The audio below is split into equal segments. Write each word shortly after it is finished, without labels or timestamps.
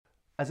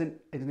As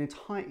an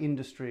entire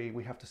industry,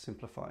 we have to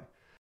simplify.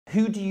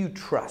 Who do you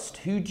trust?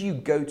 Who do you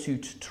go to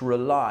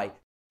rely?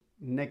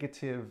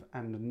 Negative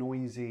and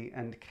noisy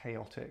and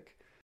chaotic.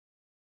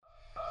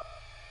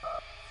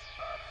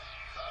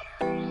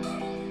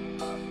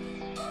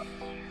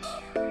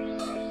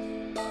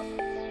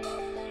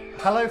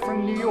 Hello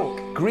from New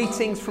York.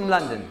 Greetings from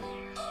London.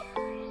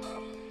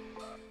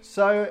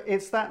 So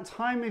it's that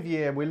time of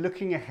year, we're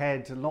looking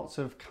ahead. Lots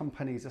of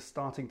companies are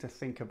starting to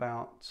think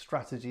about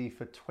strategy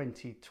for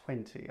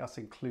 2020, us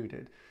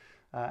included.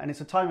 And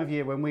it's a time of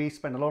year when we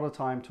spend a lot of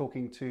time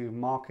talking to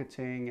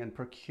marketing and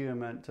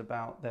procurement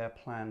about their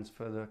plans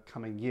for the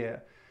coming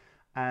year.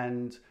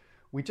 And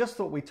we just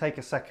thought we'd take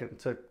a second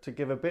to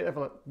give a bit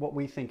of what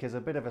we think is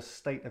a bit of a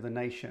state of the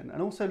nation,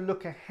 and also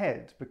look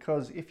ahead,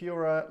 because if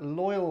you're a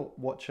loyal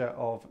watcher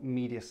of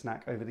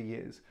MediaSnack over the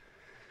years,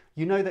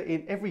 you know that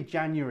in every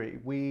January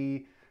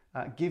we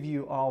give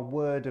you our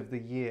word of the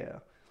year.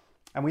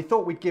 And we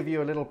thought we'd give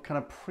you a little kind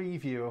of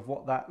preview of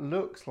what that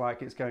looks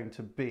like it's going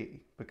to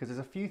be, because there's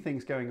a few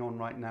things going on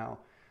right now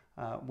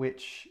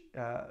which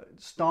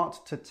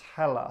start to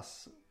tell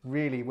us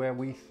really where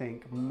we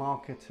think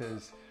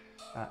marketers'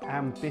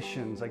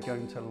 ambitions are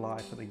going to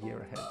lie for the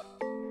year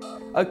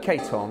ahead. Okay,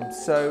 Tom,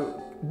 so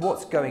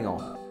what's going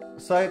on?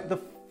 So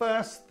the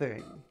first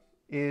thing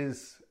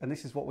is, and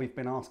this is what we've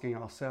been asking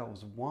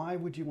ourselves, why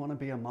would you want to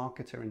be a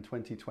marketer in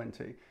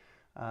 2020?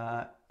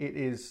 It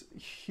is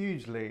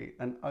hugely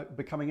and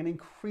becoming an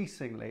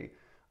increasingly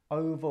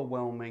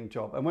overwhelming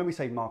job. And when we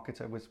say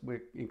marketer,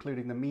 we're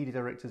including the media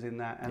directors in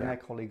that and their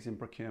colleagues in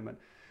procurement.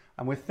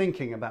 And we're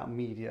thinking about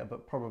media,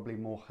 but probably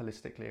more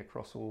holistically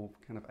across all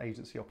kind of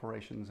agency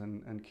operations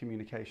and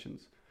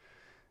communications.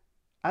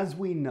 As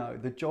we know,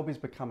 the job is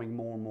becoming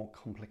more and more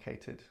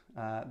complicated.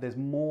 There's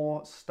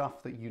more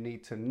stuff that you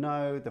need to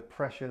know. The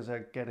pressures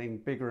are getting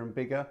bigger and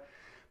bigger.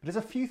 But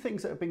there's a few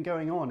things that have been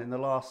going on in the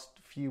last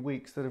few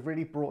weeks that have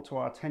really brought to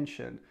our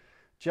attention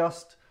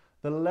just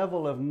the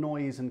level of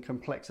noise and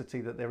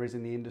complexity that there is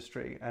in the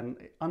industry. And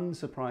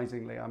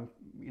unsurprisingly,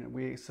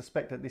 we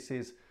suspect that this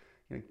is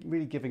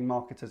really giving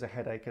marketers a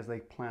headache as they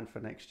plan for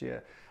next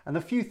year. And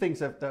the few things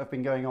that have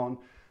been going on,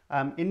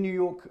 in New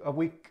York a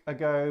week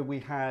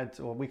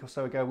or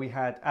so ago, we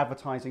had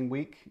Advertising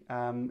Week.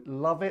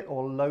 Love it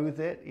or loathe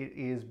it, it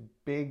is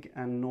big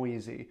and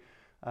noisy.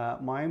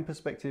 My own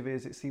perspective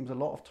is it seems a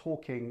lot of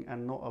talking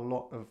and not a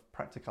lot of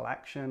practical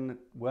action. There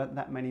weren't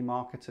that many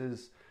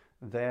marketers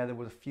there. There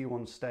were a few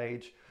on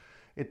stage.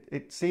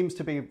 It seems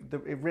to be,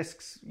 it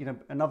risks,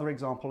 another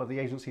example of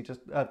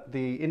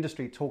the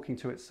industry talking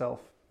to itself.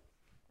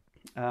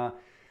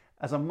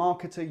 As a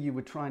marketer, you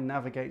would try and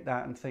navigate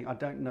that and think, I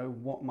don't know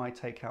what my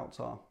takeouts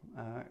are,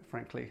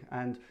 frankly.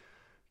 And,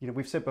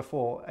 we've said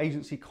before,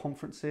 agency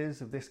conferences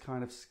of this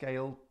kind of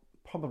scale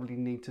probably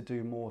need to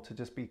do more to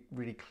just be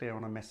really clear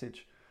on a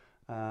message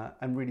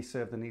and really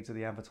serve the needs of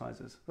the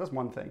advertisers. That's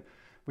one thing.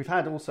 We've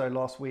had also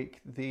last week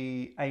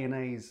the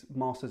ANA's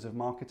Masters of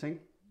Marketing,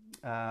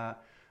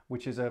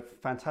 which is a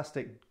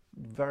fantastic,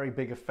 very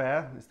big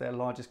affair. It's their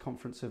largest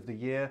conference of the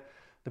year.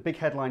 The big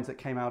headlines that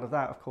came out of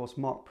that, of course,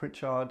 Mark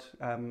Pritchard,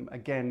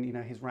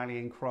 again, his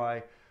rallying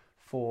cry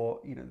for,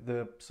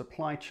 the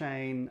supply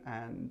chain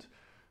and,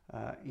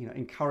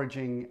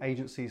 encouraging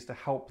agencies to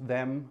help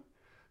them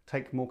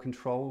take more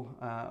control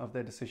of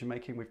their decision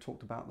making. We've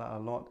talked about that a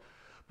lot.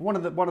 But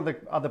one of the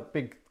other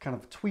big kind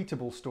of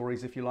tweetable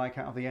stories, if you like,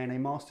 out of the ANA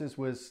Masters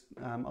was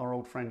our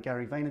old friend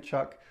Gary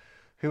Vaynerchuk,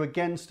 who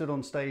again stood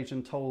on stage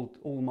and told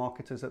all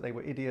marketers that they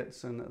were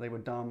idiots and that they were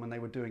dumb and they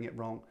were doing it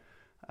wrong.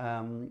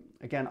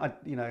 Again,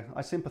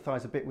 I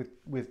sympathise a bit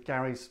with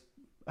Gary's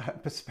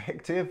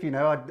perspective.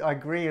 I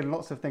agree in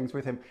lots of things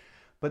with him,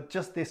 but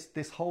just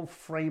this whole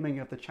framing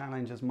of the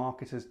challenge as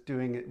marketers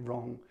doing it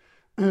wrong,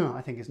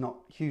 I think is not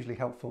hugely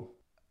helpful.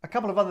 A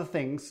couple of other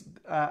things.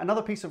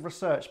 Another piece of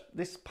research,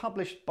 this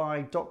published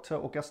by Dr.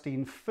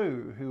 Augustine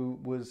Fu, who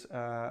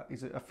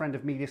is a friend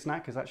of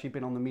MediaSnack, has actually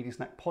been on the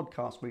MediaSnack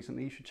podcast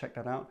recently. You should check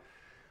that out.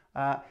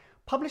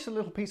 Published a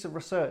little piece of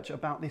research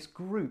about this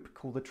group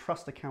called the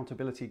Trust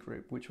Accountability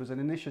Group, which was an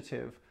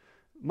initiative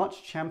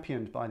much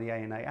championed by the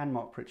ANA and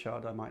Mark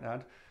Pritchard, I might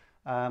add,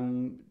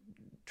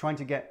 trying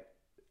to get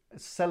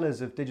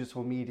sellers of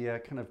digital media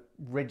kind of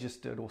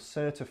registered or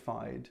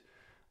certified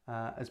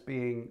as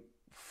being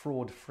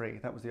fraud-free.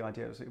 That was the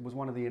idea. It was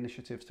one of the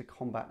initiatives to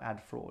combat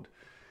ad fraud.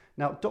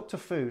 Now, Dr.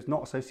 Fu is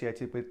not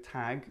associated with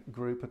TAG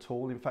Group at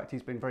all. In fact,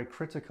 he's been very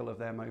critical of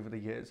them over the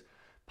years.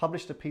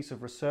 Published a piece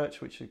of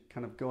research which had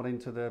kind of got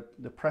into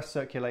the press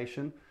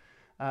circulation,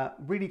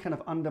 really kind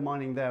of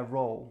undermining their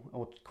role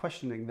or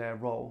questioning their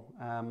role.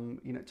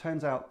 It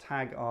turns out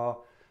TAG are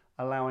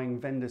allowing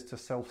vendors to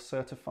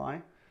self-certify,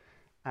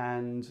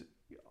 and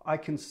I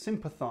can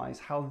sympathise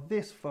how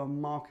this for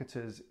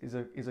marketers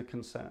is a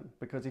concern,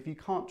 because if you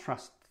can't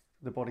trust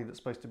the body that's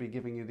supposed to be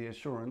giving you the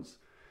assurance,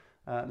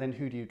 then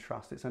who do you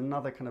trust? It's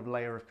another kind of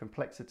layer of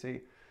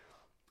complexity.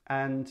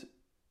 And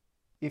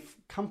if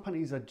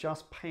companies are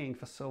just paying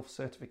for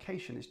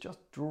self-certification, it's just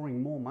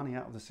drawing more money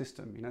out of the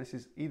system.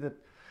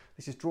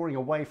 This is drawing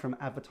away from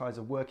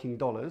advertiser working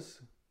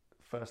dollars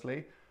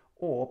firstly,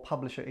 or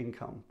publisher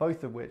income,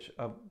 both of which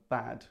are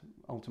bad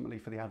ultimately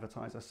for the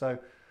advertiser. So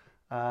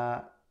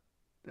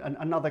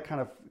another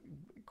kind of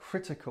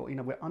critical,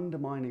 we're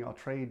undermining our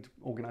trade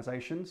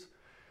organizations.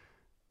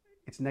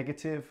 It's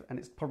negative and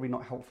it's probably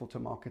not helpful to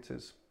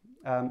marketers.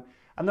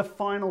 And the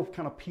final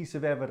kind of piece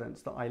of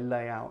evidence that I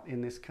lay out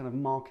in this kind of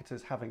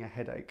marketers having a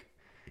headache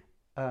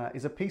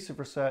is a piece of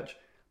research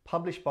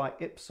published by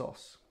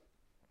Ipsos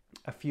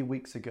a few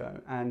weeks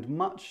ago and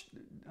much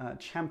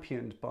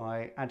championed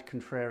by Ad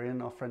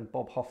Contrarian, our friend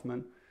Bob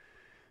Hoffman.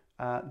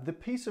 The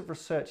piece of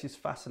research is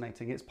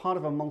fascinating. It's part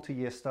of a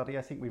multi-year study.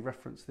 I think we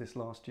referenced this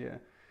last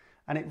year.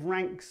 And it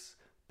ranks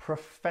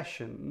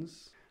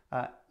professions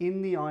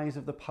in the eyes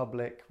of the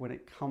public when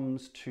it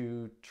comes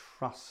to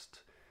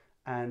trust.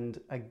 And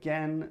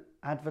again,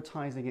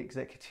 advertising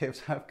executives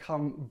have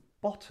come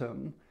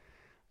bottom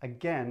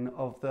again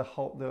of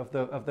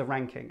the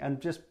ranking.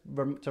 And just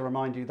to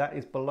remind you, that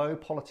is below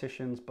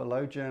politicians,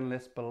 below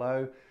journalists,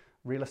 below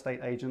real estate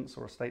agents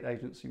or estate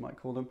agents, you might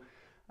call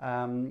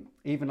them.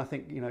 Even I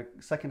think,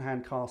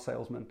 secondhand car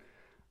salesmen.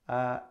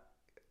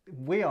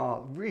 We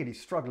are really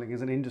struggling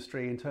as an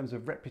industry in terms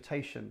of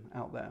reputation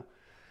out there.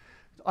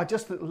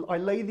 I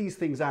lay these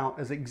things out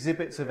as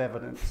exhibits of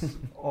evidence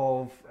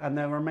and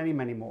there are many,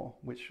 many more,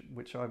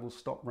 which I will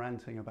stop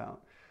ranting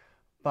about.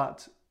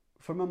 But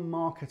from a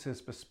marketer's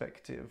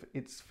perspective,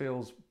 it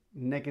feels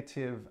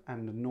negative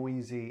and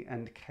noisy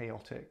and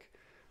chaotic.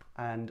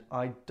 And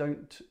I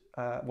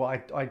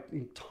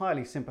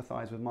entirely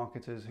sympathize with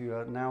marketers who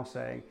are now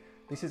saying,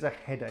 this is a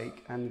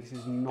headache and this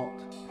is not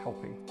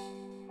helping.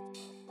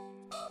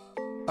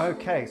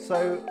 Okay,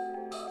 so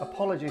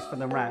apologies for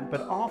the rant,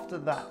 but after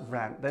that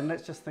rant, then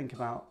let's just think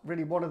about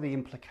really what are the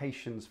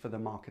implications for the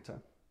marketer?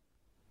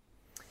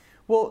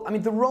 Well,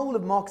 the role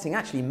of marketing,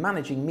 actually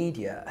managing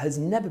media, has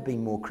never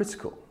been more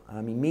critical.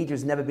 Media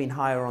has never been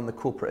higher on the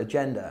corporate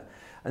agenda.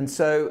 And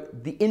so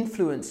the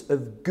influence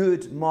of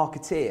good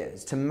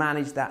marketeers to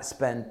manage that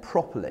spend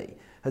properly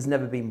has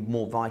never been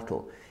more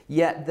vital.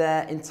 Yet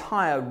their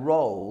entire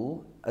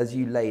role, as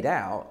you laid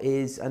out,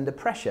 is under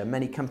pressure.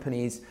 Many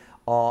companies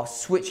are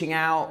switching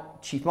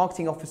out chief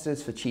marketing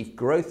officers for chief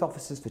growth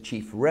officers, for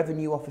chief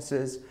revenue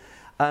officers,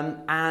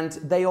 and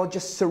they are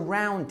just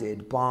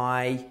surrounded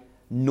by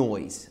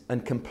noise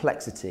and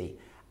complexity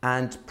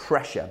and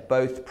pressure,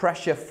 both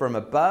pressure from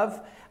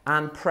above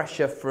and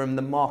pressure from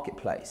the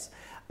marketplace.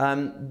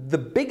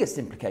 The biggest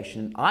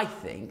implication, I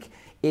think,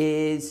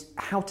 is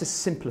how to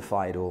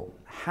simplify it all,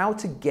 how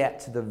to get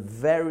to the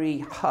very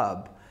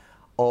hub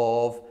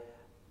of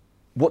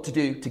what to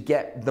do to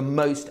get the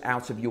most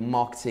out of your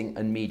marketing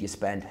and media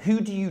spend.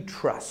 Who do you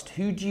trust?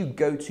 Who do you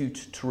go to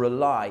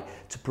rely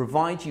to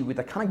provide you with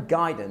the kind of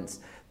guidance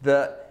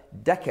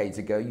that decades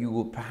ago you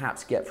would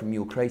perhaps get from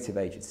your creative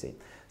agency?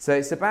 So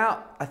it's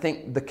about, I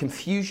think, the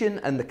confusion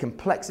and the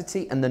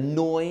complexity and the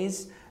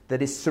noise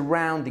that is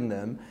surrounding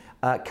them,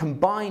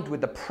 combined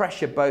with the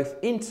pressure both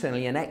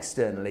internally and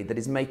externally that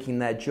is making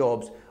their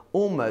jobs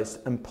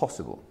almost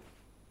impossible.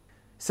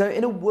 So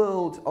in a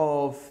world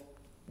of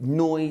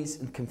noise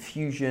and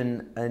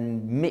confusion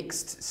and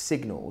mixed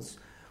signals,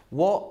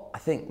 what I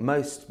think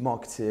most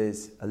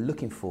marketers are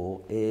looking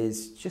for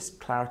is just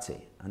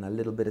clarity and a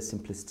little bit of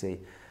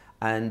simplicity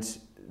and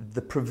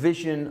the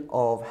provision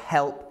of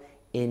help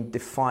in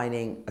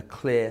defining a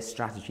clear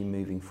strategy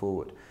moving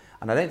forward.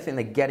 And I don't think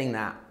they're getting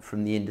that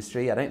from the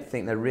industry. I don't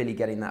think they're really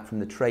getting that from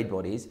the trade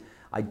bodies.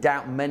 I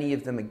doubt many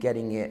of them are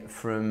getting it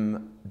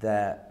from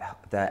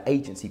their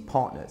agency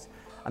partners.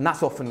 And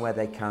that's often where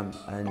they come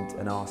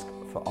and ask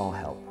for our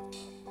help.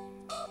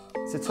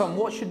 So Tom,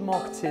 what should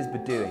marketers be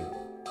doing?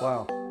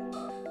 Wow.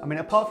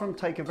 Apart from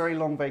take a very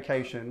long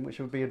vacation, which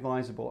would be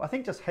advisable, I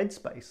think just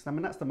headspace.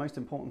 That's the most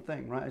important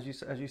thing, right? As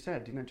you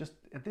said, just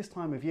at this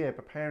time of year,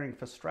 preparing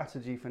for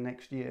strategy for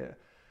next year,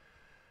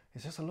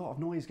 it's just a lot of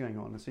noise going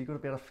on. And so you've got to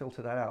be able to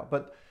filter that out.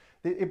 But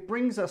it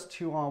brings us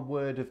to our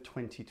word of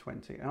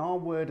 2020. And our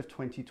word of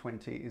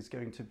 2020 is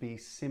going to be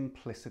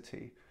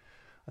simplicity.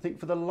 I think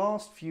for the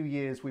last few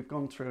years, we've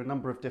gone through a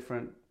number of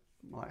different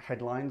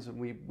headlines, and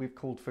we've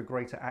called for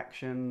greater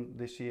action.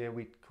 This year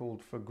we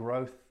called for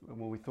growth, and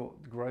we thought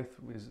growth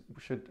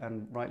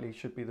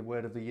should be the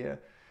word of the year.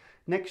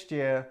 Next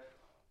year,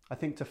 I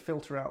think to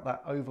filter out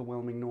that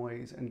overwhelming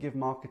noise and give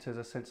marketers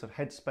a sense of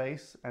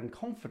headspace and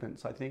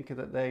confidence, I think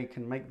that they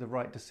can make the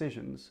right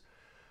decisions.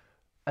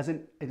 As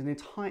an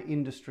entire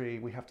industry,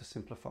 we have to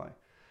simplify.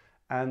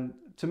 And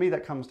to me,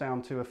 that comes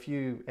down to a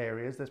few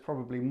areas. There's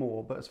probably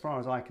more, but as far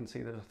as I can see,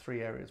 there are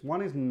three areas.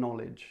 One is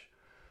knowledge.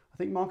 I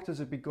think marketers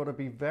have got to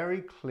be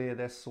very clear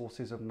their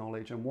sources of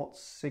knowledge and what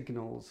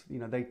signals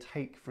they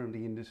take from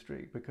the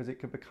industry, because it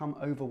could become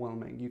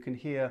overwhelming. You can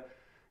hear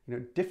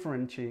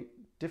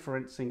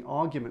differentiating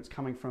arguments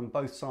coming from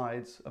both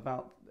sides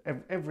about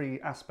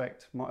every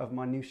aspect of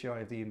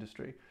minutiae of the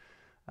industry.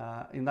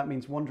 And that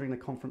means wandering the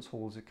conference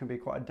halls. It can be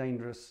quite a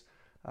dangerous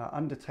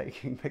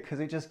undertaking because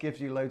it just gives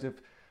you loads of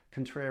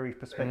contrary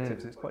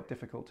perspectives. It's quite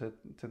difficult to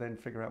then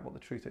figure out what the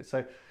truth is.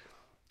 So,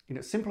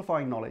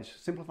 simplifying knowledge,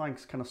 simplifying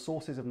kind of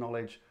sources of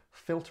knowledge,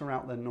 filter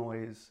out the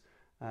noise,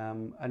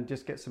 and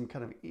just get some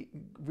kind of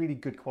really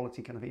good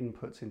quality kind of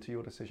inputs into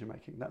your decision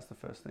making. That's the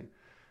first thing.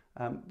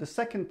 The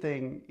second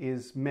thing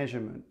is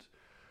measurement.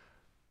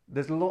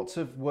 There's lots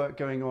of work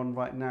going on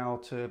right now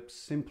to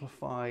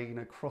simplify,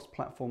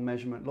 cross-platform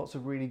measurement. Lots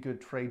of really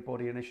good trade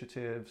body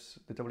initiatives.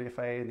 The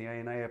WFA and the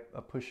ANA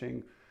are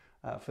pushing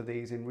for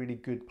these in really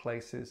good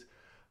places.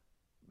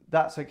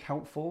 That's a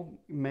helpful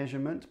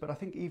measurement, but I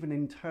think even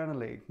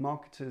internally,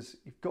 marketers,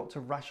 you've got to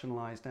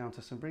rationalize down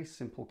to some very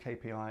simple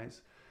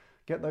KPIs,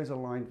 get those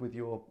aligned with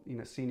your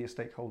senior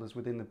stakeholders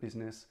within the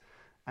business,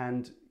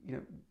 and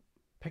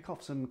pick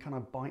off some kind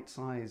of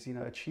bite-sized,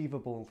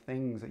 achievable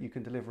things that you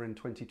can deliver in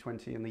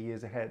 2020 and the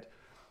years ahead.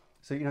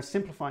 So,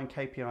 simplifying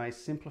KPIs,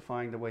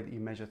 simplifying the way that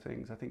you measure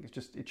things, I think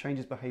it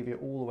changes behavior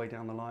all the way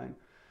down the line.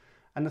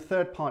 And the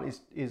third part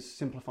is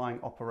simplifying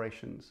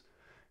operations.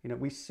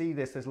 We see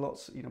this, there's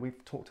lots,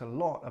 we've talked a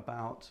lot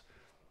about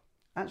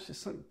actually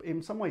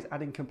in some ways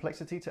adding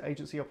complexity to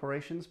agency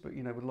operations, but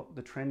with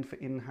the trend for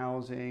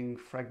in-housing,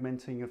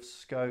 fragmenting of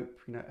scope,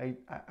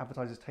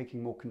 advertisers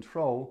taking more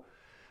control.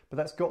 But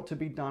that's got to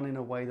be done in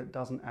a way that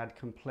doesn't add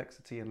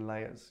complexity and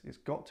layers. It's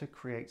got to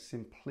create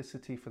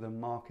simplicity for the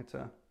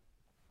marketer.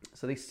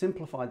 So they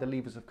simplify the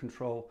levers of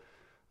control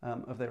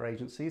of their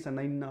agencies, and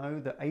they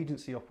know that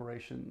agency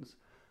operations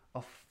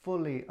are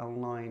fully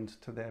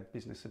aligned to their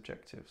business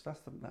objectives.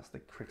 That's the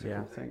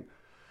critical thing.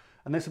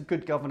 And there's some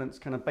good governance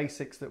kind of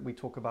basics that we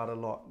talk about a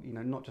lot.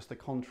 Not just the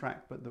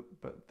contract,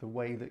 but the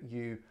way that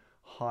you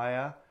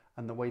hire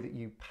and the way that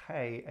you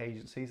pay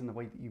agencies and the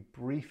way that you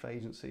brief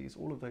agencies.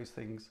 All of those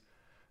things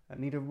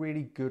need a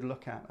really good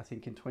look at, I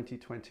think, in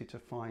 2020 to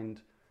find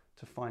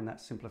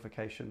that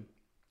simplification.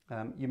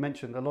 You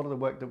mentioned a lot of the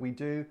work that we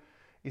do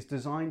is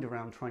designed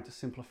around trying to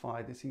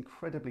simplify this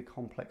incredibly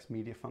complex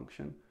media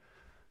function.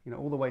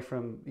 All the way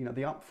from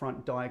the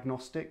upfront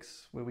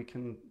diagnostics, where we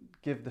can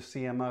give the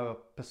CMO a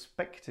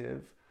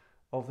perspective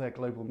of their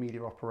global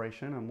media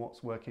operation and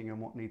what's working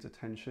and what needs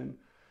attention,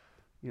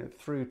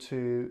 through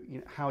to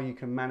how you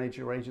can manage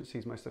your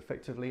agencies most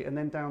effectively, and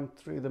then down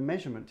through the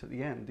measurement at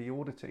the end, the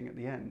auditing at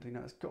the end.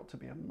 It's got to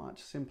be a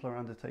much simpler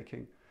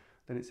undertaking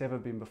than it's ever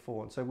been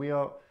before. And so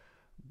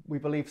we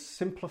believe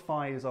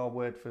simplify is our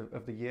word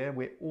of the year.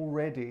 We're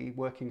already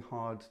working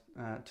hard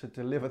to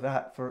deliver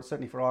that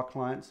certainly for our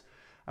clients.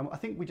 And I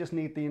think we just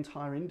need the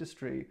entire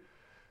industry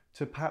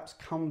to perhaps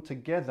come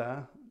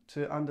together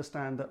to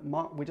understand that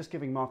we're just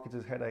giving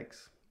marketers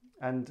headaches,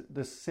 and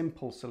the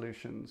simple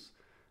solutions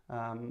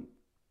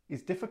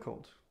is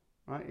difficult,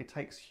 right? It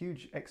takes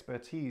huge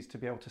expertise to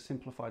be able to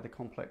simplify the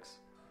complex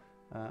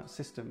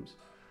systems,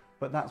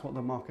 but that's what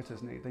the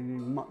marketers need. They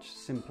need much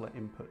simpler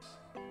inputs.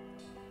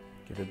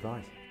 Good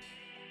advice.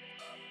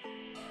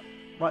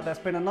 Right, that's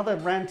been another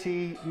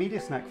ranty media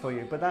snack for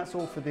you, but that's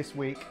all for this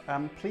week.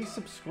 Please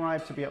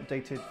subscribe to be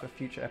updated for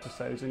future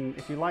episodes, and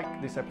if you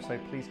like this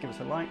episode, please give us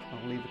a like.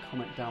 I'll leave a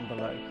comment down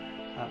below.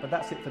 But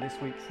that's it for this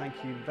week. Thank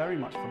you very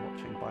much for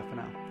watching. Bye for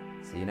now.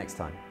 See you next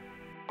time.